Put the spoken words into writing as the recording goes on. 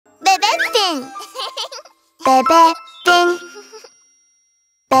Bebefinn. Bebefinn.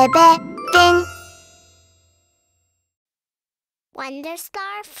 Bebefinn.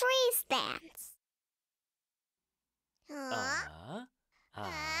 Wonderstar freeze dance.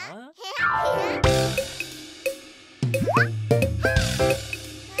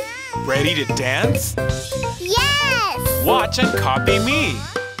 Ready to dance? Yes! Watch and copy me.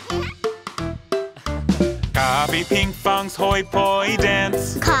 Copy Pinkfong's hoi poi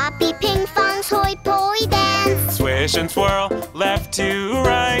dance. Copy Pinkfong's hoi poi dance. Swish and swirl, left to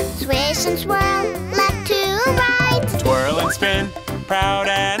right. Swish and swirl, left to right. Twirl and spin, proud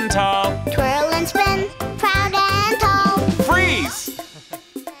and tall. Twirl and spin, proud and tall. Freeze!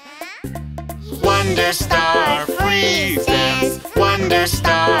 Wonderstar freeze dance.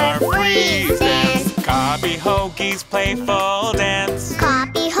 Wonderstar freeze dance. Copy Hogi's playful dance.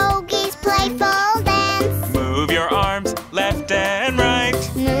 Copy Hogi's playful dance. Move your arms left and right.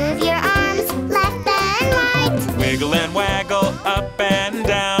 Move your arms left and right. Wiggle and waggle up and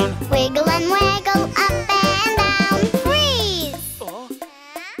down. Wiggle and waggle up and down. Freeze!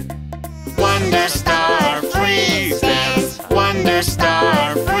 Wonderstar freeze dance.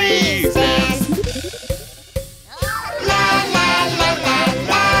 Wonderstar freeze dance. La la la la la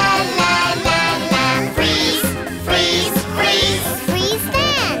la la la. Freeze, freeze, freeze. Freeze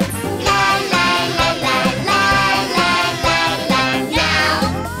dance. La la la la la la la la. Now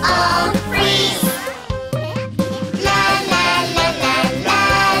all freeze. La la la la la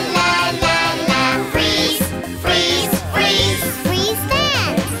la la la. Freeze, freeze, freeze. Freeze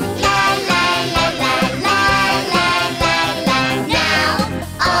dance. La la la la la la la la. Now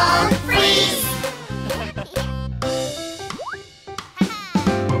all freeze.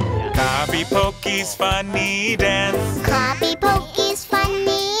 Copy Poki's funny dance. Copy Poki's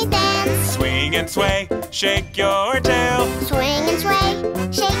funny dance. Swing and sway, shake your tail. Swing and sway,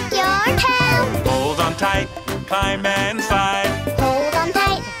 shake your tail. Hold on tight, climb and slide. Hold on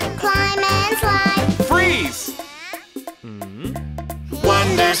tight, climb and slide. Freeze!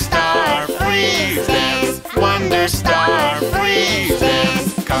 Wonderstar freeze dance. Wonderstar freeze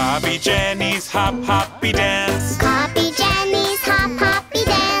dance. Copy Jenny's hop hoppy dance. Copy Jenny's hop hoppy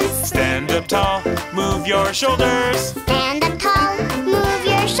dance. Stand up tall, move your shoulders. Stand up tall, move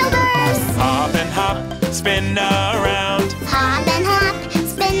your shoulders. Hop and hop, spin around. Hop and hop,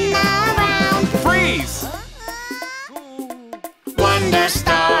 spin around. Freeze!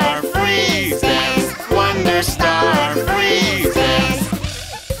 Wonderstar freeze dance. Wonderstar freeze dance.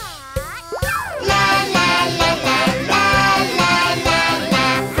 La la la la la la la la.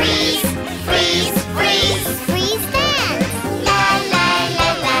 Freeze, freeze, freeze. Freeze dance. La la la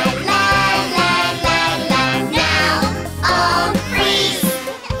la la la la la. Now all freeze.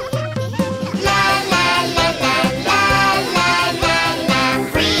 La la la la la la la la.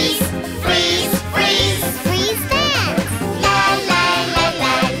 Freeze, freeze, freeze. Freeze dance. La la la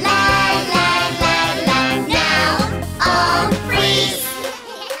la la la la la. Now all freeze.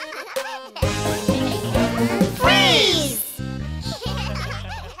 Freeze!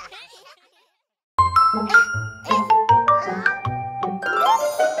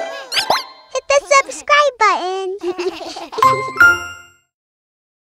 Hit the subscribe button.